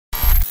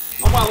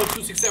I'm Wallo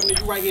 267, and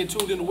you right here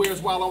tuned in to Where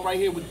Wallo. I'm right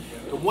here with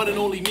the one and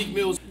only Meek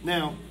Mill.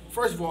 Now,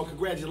 first of all,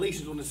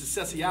 congratulations on the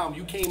success of your album.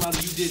 You came out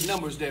and you did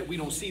numbers that we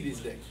don't see these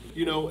days.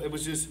 You know,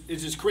 it's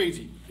just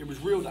crazy. It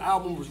was real. The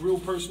album was real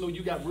personal.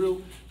 You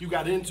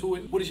got into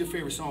it. What is your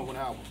favorite song on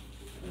the album?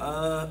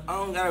 I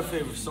don't got a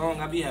favorite song.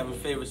 I be having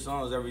favorite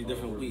songs every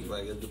different week.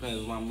 Like, it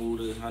depends on my mood.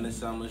 100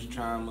 Summers,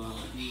 Trauma,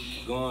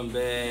 Going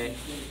Bad.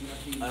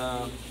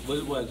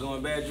 What?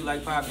 Going Bad? You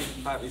like Poppy?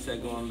 Poppy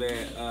said Going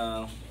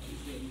Bad.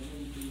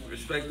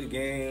 Respect the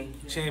Game,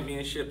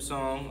 Championship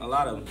song, a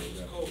lot of them.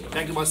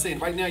 Thank you for saying.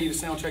 Right now, you're the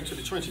soundtrack to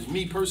the trenches.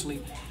 Me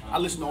personally, I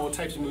listen to all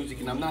types of music,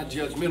 and I'm not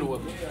judgmental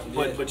of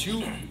it. But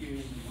you're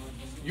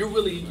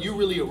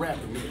really a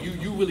rapper.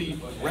 You really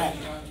rap.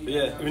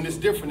 Yeah. I mean, it's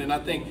different, and I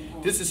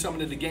think this is something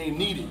that the game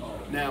needed.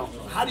 Now,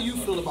 how do you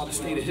feel about the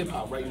state of hip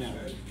hop right now?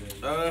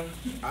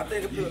 I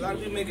think a lot of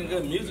people making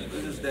good music.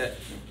 It's just that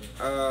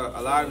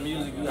a lot of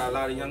music, you got a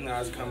lot of young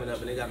guys coming up,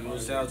 and they got a new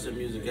sound to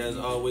music. As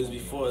always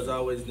before, there's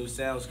always new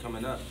sounds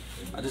coming up.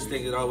 I just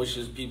think it always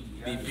should be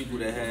people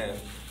that have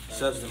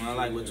substance. I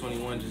like what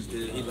 21 just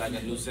did. He like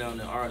a new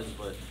sound and artist,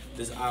 but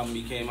this album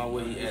he came out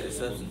with, he added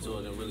substance to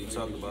it and really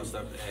talked about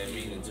stuff that had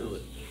meaning to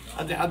it.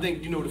 I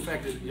think, you know, the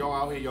fact that y'all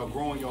out here, y'all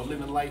growing, y'all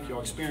living life,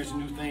 y'all experiencing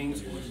new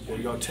things,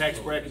 y'all tax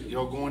bracket,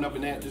 y'all going up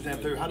in that, this,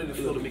 that, third. How did it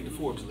feel to make the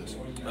Forbes list?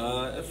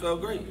 It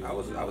felt great. I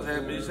was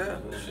happy as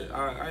hell.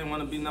 I didn't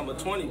want to be number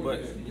 20,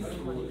 but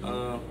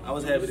I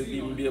was happy to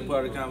even be a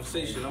part of the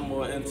conversation. I'm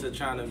more into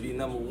trying to be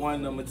number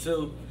 1, number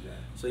 2.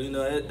 So, you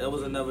know, it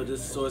was another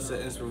just source of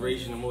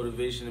inspiration and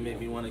motivation to make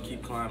me want to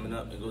keep climbing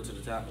up and go to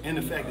the top. And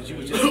the fact that you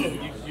was just,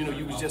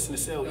 you was just in the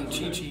cell eating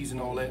Chi-Chis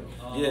and all that.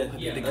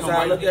 Yeah, that's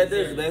how I look at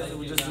this. Basically,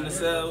 we just in the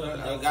cell.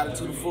 I got it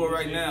to the 4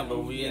 right now,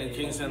 but we in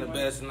King Center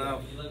basting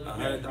out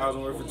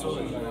 100,000 worth of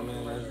toys. You know what I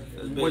mean?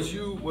 That's big.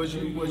 Was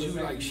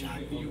you like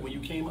shocked when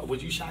you came up?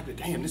 Was you shocked that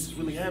damn, this is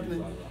really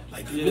happening?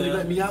 Like, they really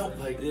let me out?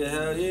 Like, yeah,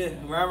 hell yeah.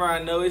 Right,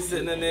 I know he's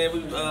sitting in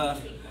there.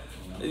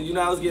 You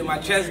know, I was getting my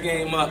chess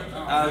game up.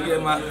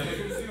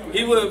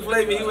 He wouldn't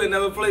play me. He would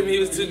never play me. He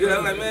was too good. I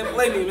was like, man,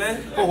 play me,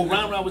 man. Oh,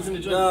 Rihmeek was in the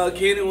joint? No,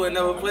 Kenny would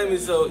never play me.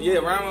 So yeah,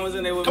 Rihmeek was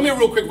in there with Come me. here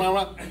real quick,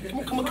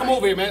 Rihmeek. Come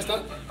over here, man.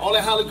 Stop all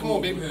that hollering. Come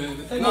on, baby.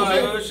 Come on,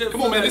 man.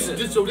 Come on, man. This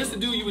is the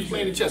dude you was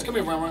playing the chess. Come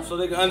here, Rihmeek. So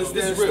they can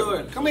understand the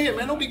story. Come here,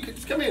 man.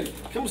 Come here.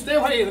 Come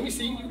stand right here. Let me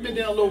see you. You've been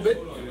down a little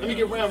bit. Let me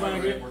get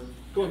Rihmeek here.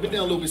 Go on, bend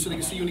down a little bit so they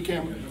can see you in the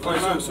camera. All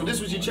right, so this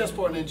was your chess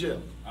partner in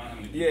jail?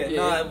 Yeah,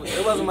 no,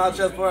 it wasn't my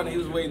chess partner. He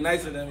was way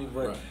nicer than me,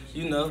 but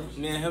you know,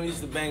 me and him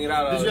used to bang it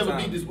out all the time. Did you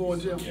ever beat this boy in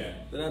jail?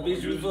 Did I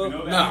beat you before?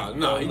 No.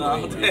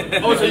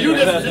 Oh, so you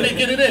just didn't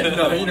get it in?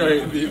 No, you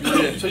know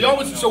he So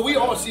y'all so we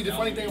all see the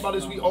funny thing about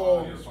this. We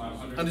all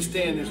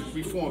understand this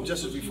reform,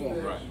 justice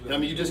reform. Right. I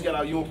mean, you just got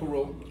out. You on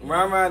parole.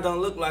 Rihmeek don't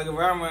look like it.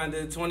 Rihmeek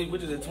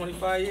did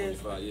 25 years.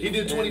 He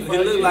did 25 years. He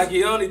looked like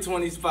he only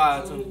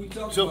 25. We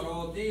talked about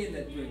all day in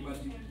that drink,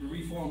 about the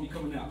reform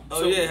coming out.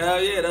 Oh yeah,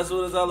 hell yeah, that's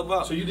what it's all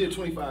about. So you did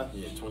 25?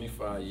 Yeah,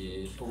 25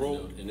 years. Parole. You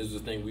know, and this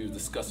was the thing we was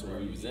discussing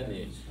when we was in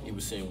there. He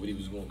was saying what he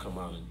was going to come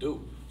out and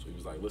do. So he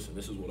was like, listen,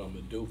 this is what I'm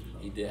going to do.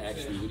 He did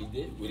actually what he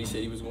did. What he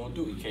said he was going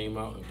to do. He came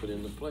out and put it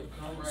into play.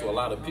 So a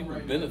lot of people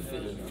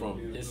benefited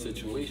from his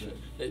situation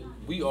that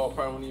we all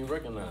probably don't even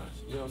recognize.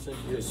 You know what I'm saying?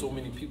 There's so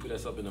many people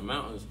that's up in the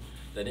mountains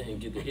that didn't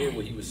get to hear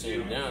what he was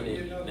saying down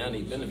there. Now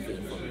they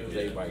benefiting from it because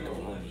everybody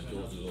coming home and the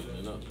doors is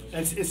opening up.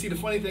 And see, the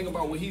funny thing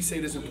about what he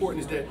said is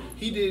important is that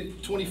he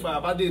did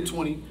 25, I did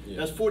 20. Yeah.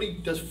 That's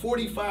 40. That's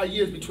 45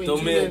 years between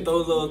two men. Throw a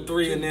little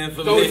 3 in there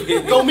for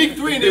me. Throw Meek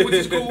 3 in there, which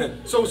is cool.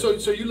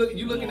 So you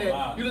looking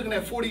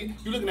at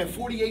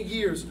 48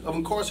 years of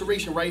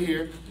incarceration right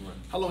here.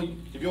 How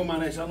long? If you don't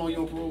mind asking, how long you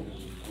on parole?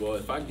 Well,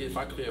 if I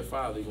clear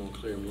 5, they're gonna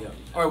clear me out.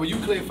 All right. Well, you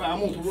clear 5.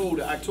 I'm on parole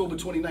to October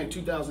 29,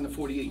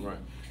 2048. Right.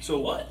 So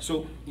what?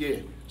 So yeah.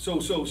 So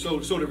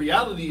the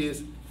reality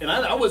is, and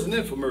I wasn't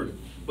in for murder,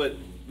 but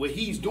what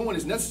he's doing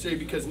is necessary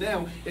because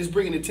now it's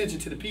bringing attention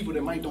to the people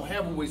that might don't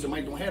have a ways, that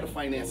might don't have the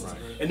finances,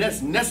 right. And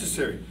that's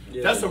necessary.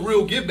 Yeah, that's a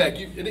real give back.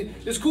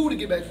 It's cool to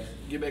give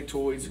back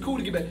toys. It's cool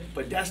to give back,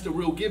 but that's the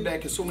real give back.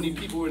 Because so many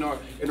people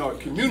in our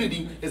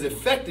community is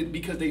affected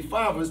because they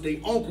fathers, they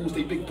uncles,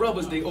 they big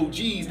brothers, they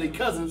OGs, they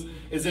cousins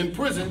is in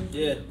prison.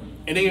 Yeah.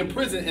 And they in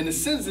prison, and the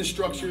sentencing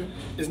structure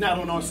is not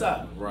on our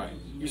side. Right.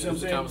 You see what I'm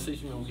saying? The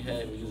conversation we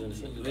had, we was in the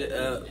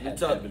sentence. We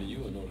talked to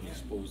you and know you're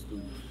supposed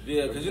to.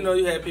 Yeah, because you know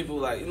you had people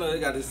like, you know, they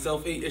got this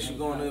self-hate issue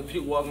going on,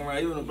 people walking around,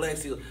 even the black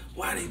seal.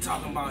 Why are they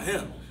talking about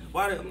him?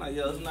 I'm like,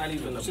 yo, it's not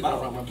even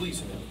about my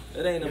police.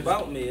 It ain't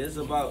about me. It's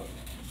about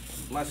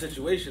my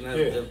situation. Yeah.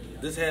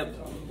 If this had,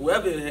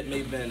 whoever it may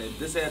have been, if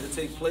this had to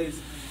take place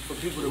for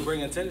people to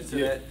bring attention to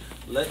that,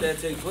 let that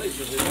take place.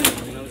 You know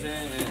what I'm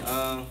saying?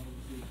 And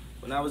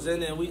when I was in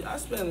there,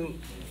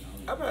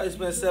 I probably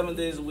spend 7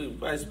 days a week.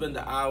 Probably spend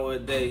an hour a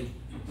day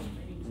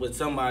with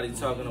somebody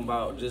talking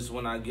about just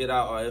when I get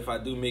out, or if I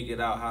do make it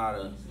out, how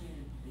to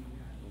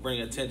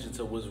bring attention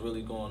to what's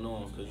really going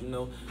on. Because, you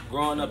know,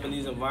 growing up in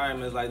these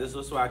environments like this,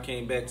 that's why I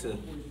came back to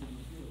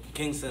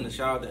Kingston, and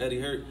shout out to Eddie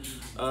Hurt.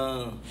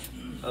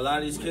 A lot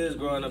of these kids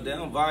growing up, they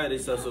don't violate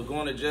themselves. So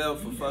going to jail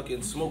for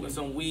fucking smoking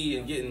some weed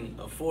and getting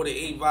a 4 to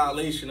 8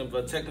 violation of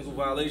a technical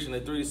violation, a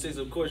 3 to 6,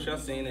 of course, y'all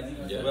seen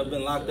it. Yeah. I've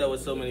been locked up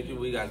with so many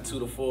people. We got 2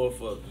 to 4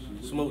 for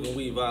smoking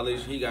weed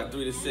violation. He got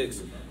 3 to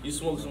 6. You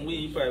smoke some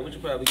weed, what you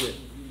probably get?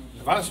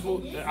 If I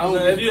smoke,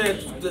 if you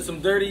had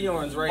some dirty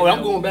yarns right now.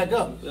 I'm going back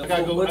up. I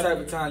gotta go. What type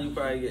of time you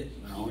probably get?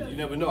 You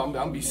never know.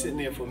 I'm be sitting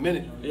there for a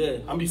minute. Yeah.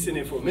 I'm be sitting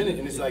there for a minute,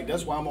 and it's like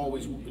that's why I'm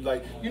always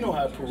like, you know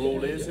how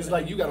parole is. It's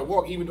like you gotta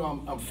walk, even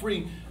though I'm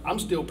free. I'm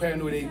still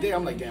paranoid every day.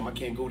 I'm like, damn, I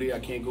can't go there. I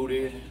can't go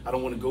there. I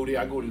don't want to go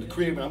there. I go to the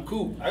crib and I'm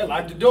cool. I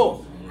lock the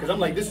door because I'm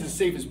like, this is the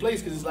safest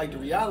place. Because it's like the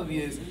reality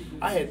is,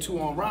 I had 2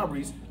 armed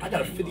robberies. I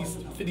got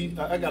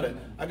a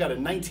I got a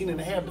 19 and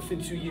a half to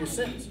 52 year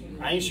sentence.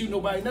 I ain't shoot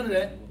nobody, none of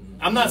that.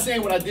 I'm not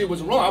saying what I did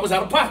was wrong. I was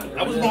out of pocket.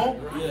 I was wrong.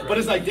 But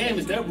it's like, damn,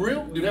 is that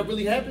real? Did that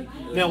really happen?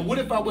 Now, what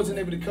if I wasn't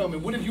able to come,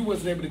 and what if you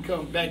wasn't able to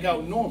come back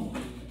out normal?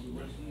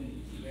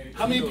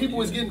 How many people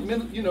was getting,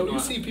 you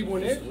see people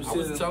in there? I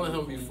was telling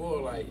him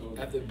before, like,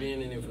 after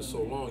being in there for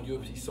so long,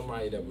 you'll see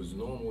somebody that was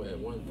normal at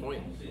one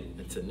point,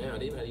 and to now,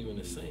 they're not even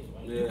the same.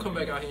 Yeah. You come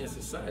back out here in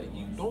society,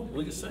 you don't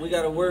look the same. We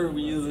got a word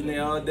we use in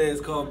there all day,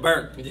 it's called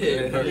burnt.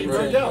 Yeah, he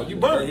burnt out. You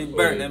burnt. He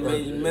burnt. That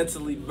means you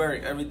mentally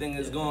burnt. Everything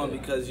is gone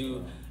because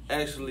you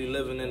actually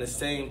living in the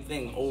same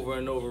thing over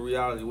and over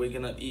reality,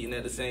 waking up, eating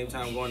at the same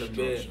time, going to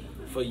bed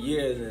for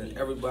years, and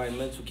everybody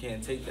mental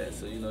can't take that.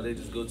 So, they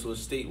just go to a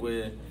state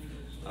where,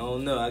 I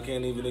don't know, I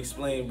can't even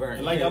explain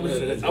burnt. Like I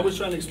was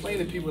trying to explain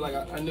to people, like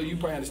I know you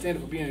probably understand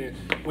it for being here.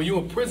 When you're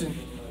in prison,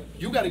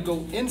 you got to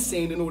go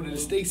insane in order to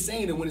stay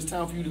sane, and when it's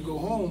time for you to go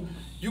home,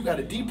 you got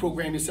to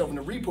deprogram yourself and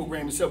to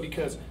reprogram yourself,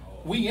 because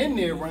we in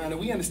there, Ryan, and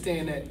we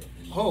understand that,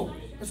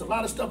 there's a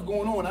lot of stuff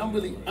going on.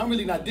 I'm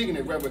really not digging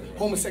it. Rather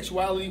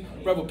homosexuality,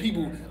 rather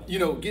people,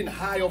 getting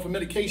high off of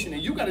medication,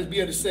 and you got to be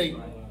able to say,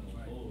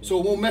 so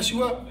it won't mess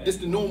you up. This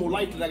is the normal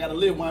life that I got to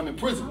live while I'm in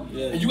prison.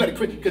 Yeah. And you got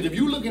to, because if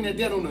you looking at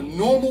that on the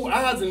normal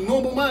eyes and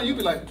normal mind, you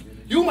be like,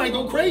 you might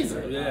go crazy.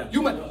 Yeah.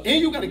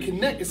 And you got to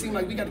connect. It seems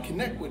like we got to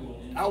connect with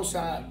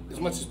outside as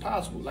much as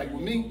possible. Like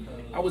with me,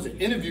 I was an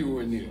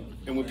interviewer in there,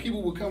 and when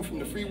people would come from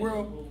the free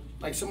world,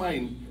 like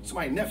somebody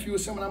nephew or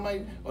someone,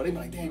 they be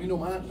like, damn, you know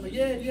my aunt? I'm like,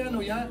 yeah, I know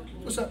your aunt.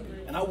 What's up?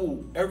 And I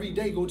will every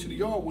day go to the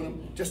yard with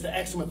them just to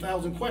ask them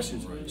 1,000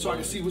 questions so I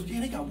can see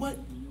they got what?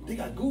 They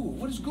got Google.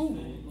 What is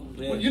Google?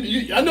 Yeah.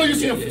 Well, I know you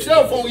see a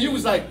cell phone, you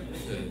was like,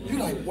 you're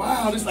like,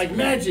 wow, this is like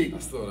magic. I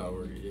still not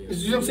working. Yeah.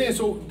 You know what I'm saying?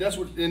 So that's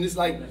what, and it's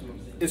like,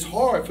 it's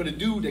hard for the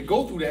dude that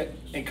go through that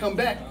and come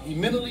back. He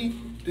mentally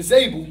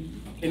disabled,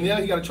 and now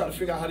he got to try to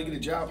figure out how to get a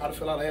job, how to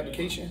fill out an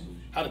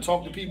application, how to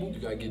talk to people. You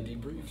got to get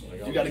debriefed.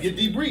 Like you got to get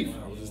debriefed.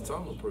 I was just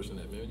telling a person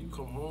that, man, you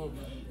come home,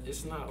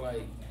 it's not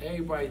like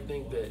everybody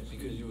think that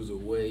because you was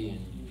away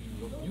and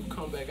you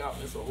come back out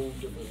and it's a whole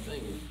different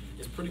thing.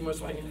 It's pretty much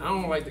like, I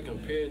don't like to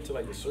compare it to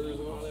like the surgeries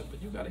and all that,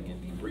 but you got to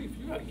get debriefed.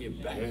 You got to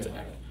get back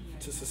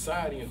to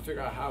society and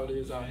figure out how it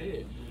is out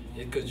here.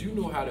 Because you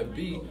know how to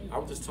be, I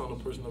was just telling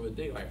a person the other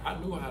day, like I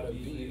knew how to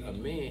be a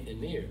man in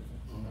there.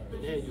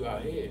 But now you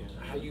out here,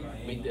 how you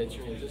make that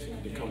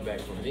transition to come back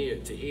from there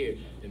to here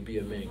and be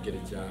a man, get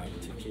a job,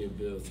 take care of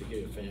bills, take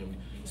care of family,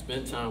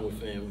 spend time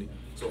with family.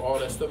 So all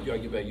that stuff you gotta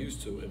get back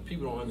used to, and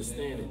people don't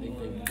understand it. They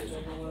think you're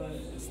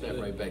supposed to step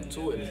right back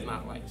to it. It's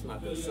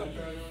not that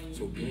simple.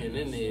 So being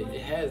in there,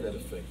 it has that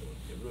effect.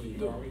 It really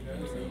do.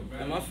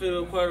 And my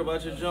favorite part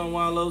about your John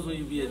Wallows when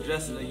you be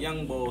addressing the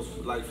young boys,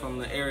 like from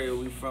the area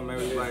we from,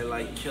 everybody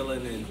like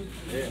killing and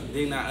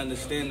they not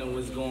understanding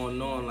what's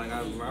going on. Like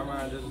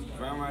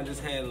Ryan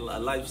just had a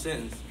life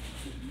sentence.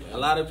 A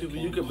lot of people,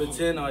 you could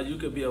pretend or you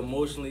could be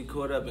emotionally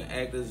caught up and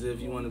act as if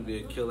you want to be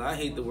a killer. I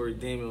hate the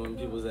word demon when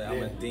people say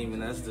I'm a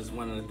demon. That's just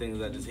one of the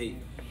things I just hate.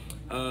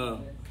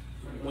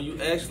 When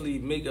you actually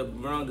make a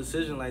wrong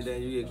decision like that,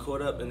 you get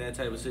caught up in that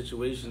type of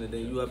situation, and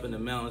then you up in the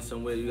mountains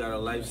somewhere, you got a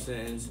life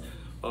sentence,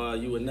 or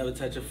you would never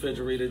touch a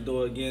refrigerator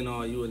door again,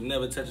 or you would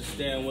never touch a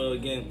steering wheel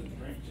again.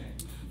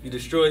 You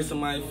destroy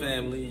somebody's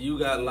family, you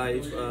got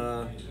life.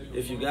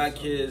 If you got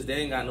kids, they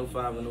ain't got no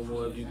father no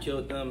more. If you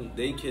killed them,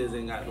 they kids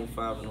ain't got no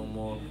father no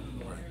more.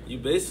 You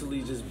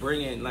basically just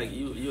bring in, like,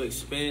 you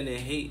expanding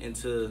hate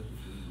into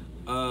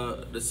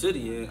the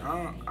city. And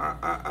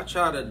I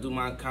try to do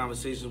my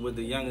conversations with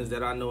the youngins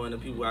that I know and the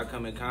people I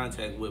come in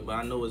contact with, but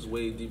I know it's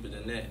way deeper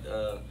than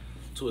that,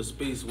 to a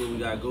space where we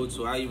gotta go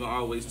to. I even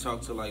always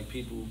talk to like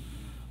people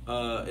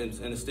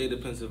in the state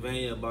of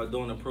Pennsylvania about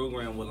doing a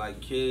program with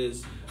like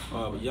kids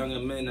or younger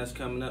men that's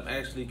coming up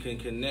actually can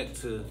connect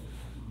to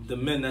the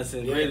men that's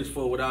in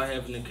Gradisford without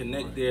having to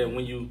connect there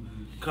when you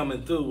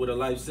coming through with a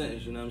life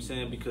sentence, you know what I'm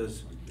saying?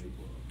 Because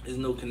there's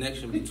no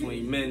connection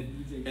between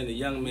men and the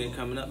young men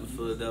coming up in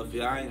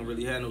Philadelphia. I ain't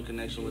really had no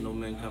connection with no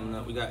men coming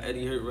up. We got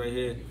Eddie Hurt right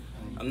here.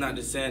 I'm not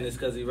just saying this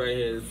because he right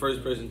here. The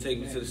first person to take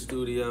me to the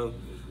studio,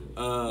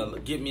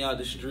 get me out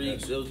the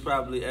streets. It was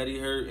probably Eddie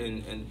Hurt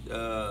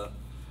and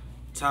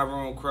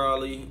Tyrone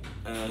Crowley.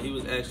 He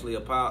was actually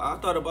a POW. I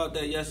thought about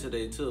that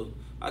yesterday too.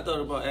 I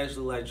thought about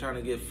actually like trying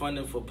to get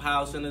funding for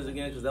POW centers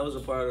again, because that was a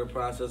part of the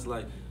process.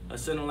 Like,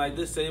 something like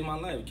this saved my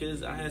life.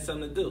 Kids, I had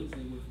something to do.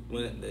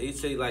 When they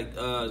say like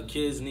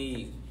kids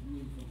need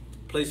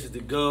places to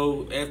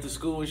go after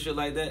school and shit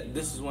like that,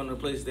 this is one of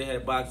the places. They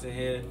had boxing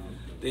here,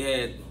 they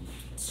had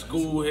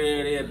school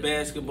here, they had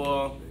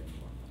basketball.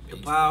 The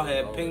Pile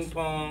had ping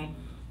pong,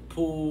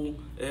 pool,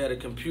 it had a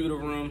computer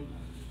room,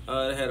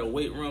 it had a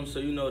weight room. So,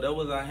 you know, that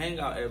was our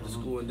hangout after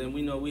school. And then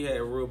we know we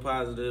had real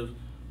positive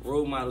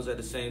role models at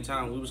the same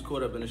time. We was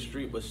caught up in the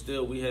street, but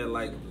still we had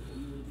like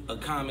a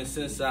common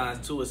sense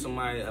side to it.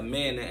 Somebody, a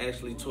man that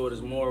actually taught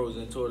us morals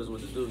and taught us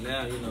what to do.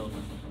 Now, you know,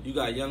 you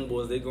got young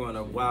boys, they growing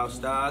up wild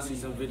style. I see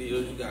some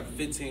videos, you got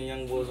 15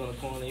 young boys on the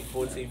corner, they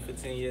 14,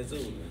 15 years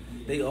old.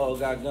 They all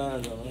got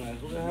guns on them. I'm like,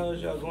 who the hell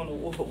is y'all going to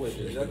war with?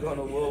 Y'all going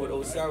to war with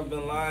Osama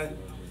bin Laden?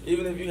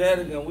 Even if you had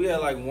a gun, we had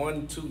like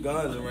 1, 2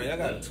 guns around. Y'all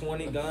got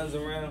 20 guns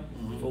around.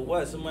 For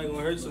what? Somebody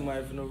gonna hurt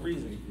somebody for no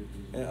reason.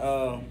 And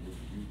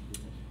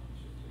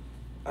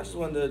I just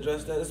wanted to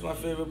address that. That's my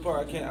favorite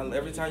part.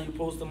 Every time you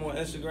post them on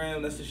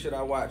Instagram, that's the shit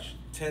I watch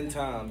 10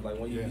 times. Like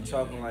when you be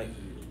talking like,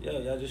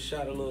 yo, y'all just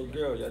shot a little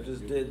girl. Y'all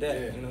just did that.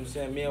 You know what I'm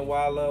saying? Me and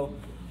Wallo.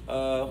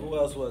 Who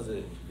else was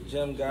it?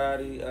 Jim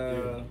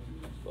Gotti.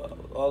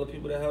 All the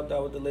people that helped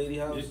out with the Lady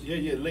House.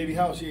 Yeah, Lady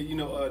House. Yeah, you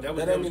know that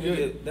was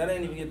good. That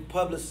didn't even get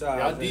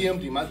publicized. Yeah, I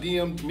DM'd him. I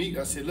DM'd Meek.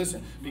 I said,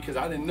 listen, because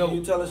I didn't know. Can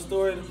you tell a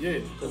story? Yeah.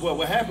 Well,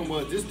 what happened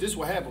was this.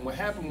 What happened? What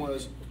happened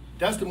was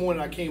that's the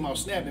morning I came out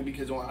snapping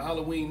because on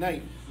Halloween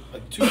night,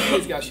 2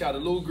 kids got shot. A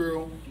little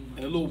girl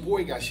and a little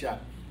boy got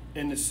shot.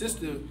 And the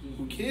sister,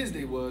 who kids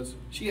they was,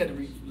 she had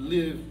to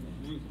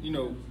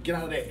get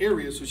out of that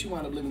area. So she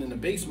wound up living in the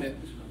basement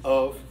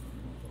of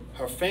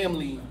her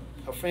family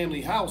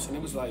house. And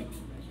it was like,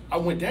 I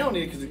went down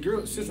there because the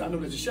girl, sister, I know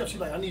there's a chef. She's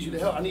like, I need you to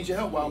help. I need your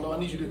help, Wallo. I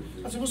need you to.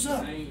 I said, what's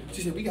up?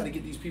 She said, we got to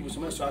get these people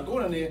some help. So I go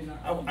down there.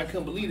 I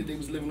couldn't believe that they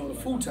was living on a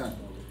futon.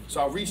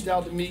 So I reached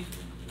out to Meek.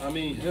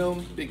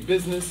 Him, big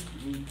business,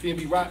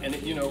 P&B Rock, and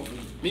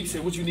Meek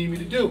said, what you need me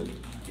to do?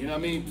 You know what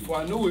I mean? Before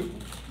I knew it,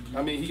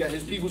 he got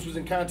his peoples was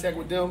in contact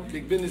with them.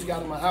 Big business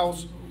got him a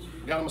house,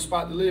 got him a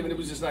spot to live, and it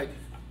was just like,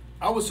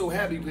 I was so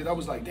happy because I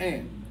was like,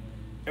 damn.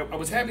 I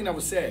was happy and I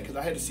was sad because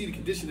I had to see the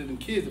condition of them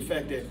kids. The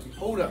fact that,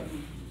 hold up.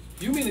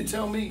 You mean to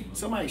tell me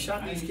somebody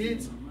shot these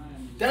kids?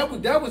 That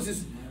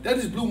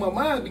just blew my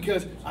mind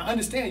because I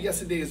understand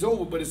yesterday is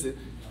over, but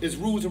it's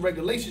rules and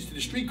regulations to the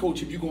street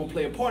culture if you're gonna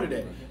play a part of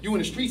that. You in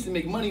the streets to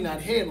make money,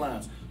 not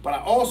headlines. But I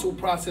also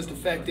process the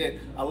fact that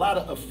a lot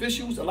of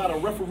officials, a lot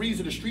of referees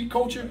of the street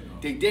culture,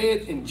 they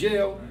dead in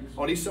jail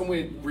or they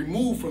somewhere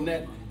removed from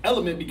that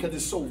element because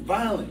it's so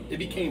violent. It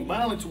became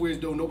violent to where as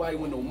though nobody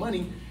want no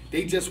money.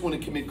 They just want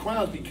to commit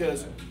crimes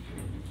because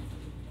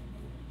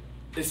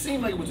it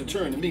seemed like it was a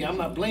turn to me. I'm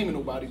not blaming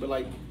nobody, but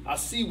like I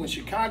see when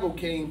Chicago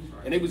came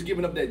and they was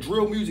giving up that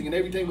drill music and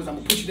everything was, I'm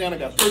gonna put you down, I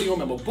got 30 on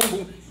me, I'm gonna boom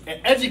boom,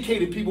 and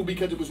educated people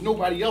because there was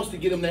nobody else to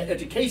get them that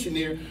education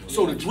there.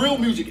 So the drill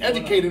music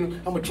educated them,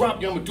 I'm gonna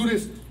drop you, I'm gonna do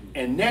this,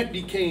 and that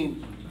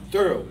became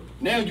thorough.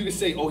 Now you can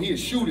say, oh, he a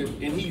shooter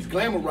and he's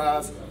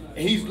glamorized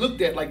and he's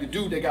looked at like the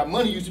dude that got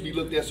money used to be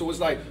looked at. So it's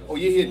like, oh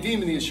yeah, he a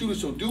demon, he a shooter.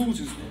 So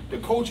dudes the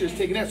culture is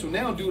taking that. So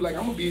now dude, like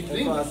I'm gonna be a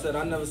demon. That's why I said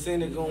I never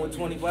seen it going with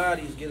 20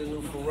 bodies, get a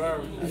new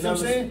Ferrari. You know what I'm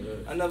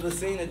saying? I never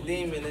seen a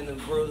demon in a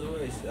Rolls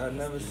Royce. I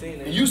never seen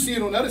it. And you see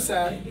it on the other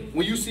side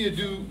when you see a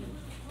dude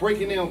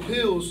breaking down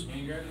pills,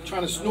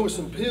 trying to snort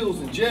some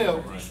pills in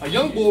jail. A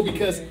young boy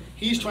because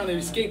he's trying to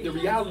escape the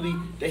reality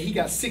that he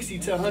got 60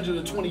 to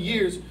 120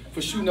 years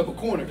for shooting up a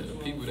corner. The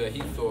people that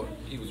he thought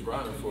he was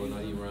riding for,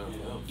 not even riding for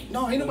him.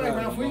 No, ain't nobody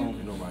around for you.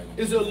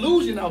 It's an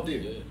illusion out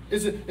there.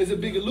 It's a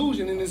big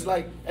illusion, and it's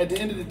like at the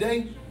end of the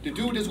day, the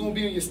dude that's gonna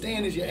be on your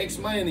stand is your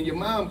ex-man, and your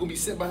mom gonna be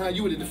sitting behind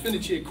you with a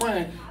defendant chair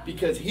crying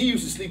because he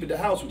used to sleep at the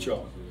house with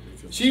y'all.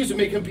 She used to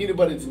make him peanut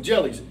butters and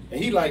jellies,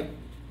 and he like,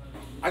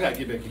 I gotta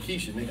get back to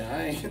Keisha,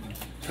 nigga.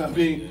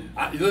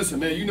 Listen,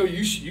 man, you know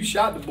you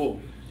shot the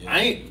bull.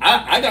 I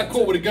got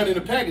caught with a gun in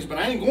the package, but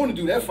I ain't going to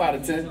do that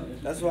 5 to 10.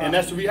 That's why. And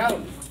that's the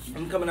reality.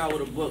 I'm coming out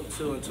with a book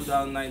too in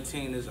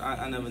 2019.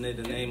 I never named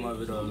the name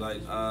of it or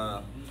like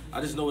I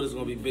just know what it's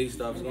gonna be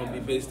based off. It's gonna be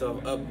based off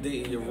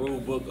updating your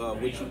rule book,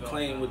 what you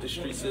claim what the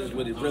streets is,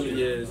 what it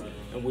really is,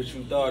 and what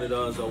you thought it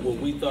was or what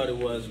we thought it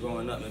was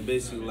growing up, and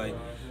basically like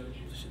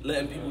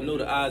letting people know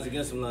the odds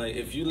against them. Like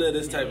if you live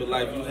this type of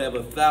life, you have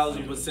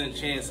 1,000%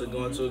 chance of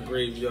going to a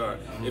graveyard.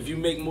 If you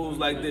make moves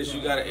like this,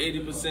 you got an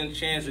 80%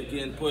 chance of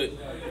getting put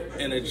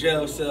in a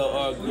jail cell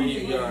or a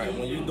graveyard.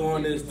 When you're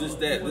doing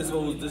this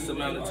holds this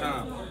amount of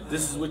time.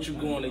 This is what you're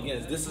going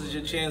against. This is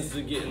your chances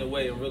of getting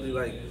away and really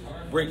like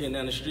breaking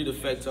down the street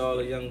effect to all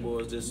the young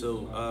boys. Just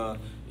so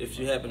if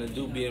you happen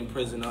to be in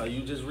prison or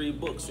you just read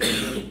books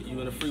and you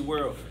in a free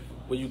world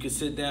where you can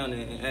sit down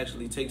and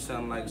actually take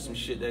something like some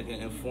shit that can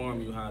inform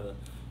you how to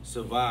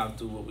survive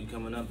through what we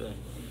coming up in.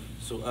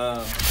 So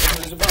that's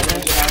what it's about,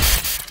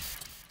 man.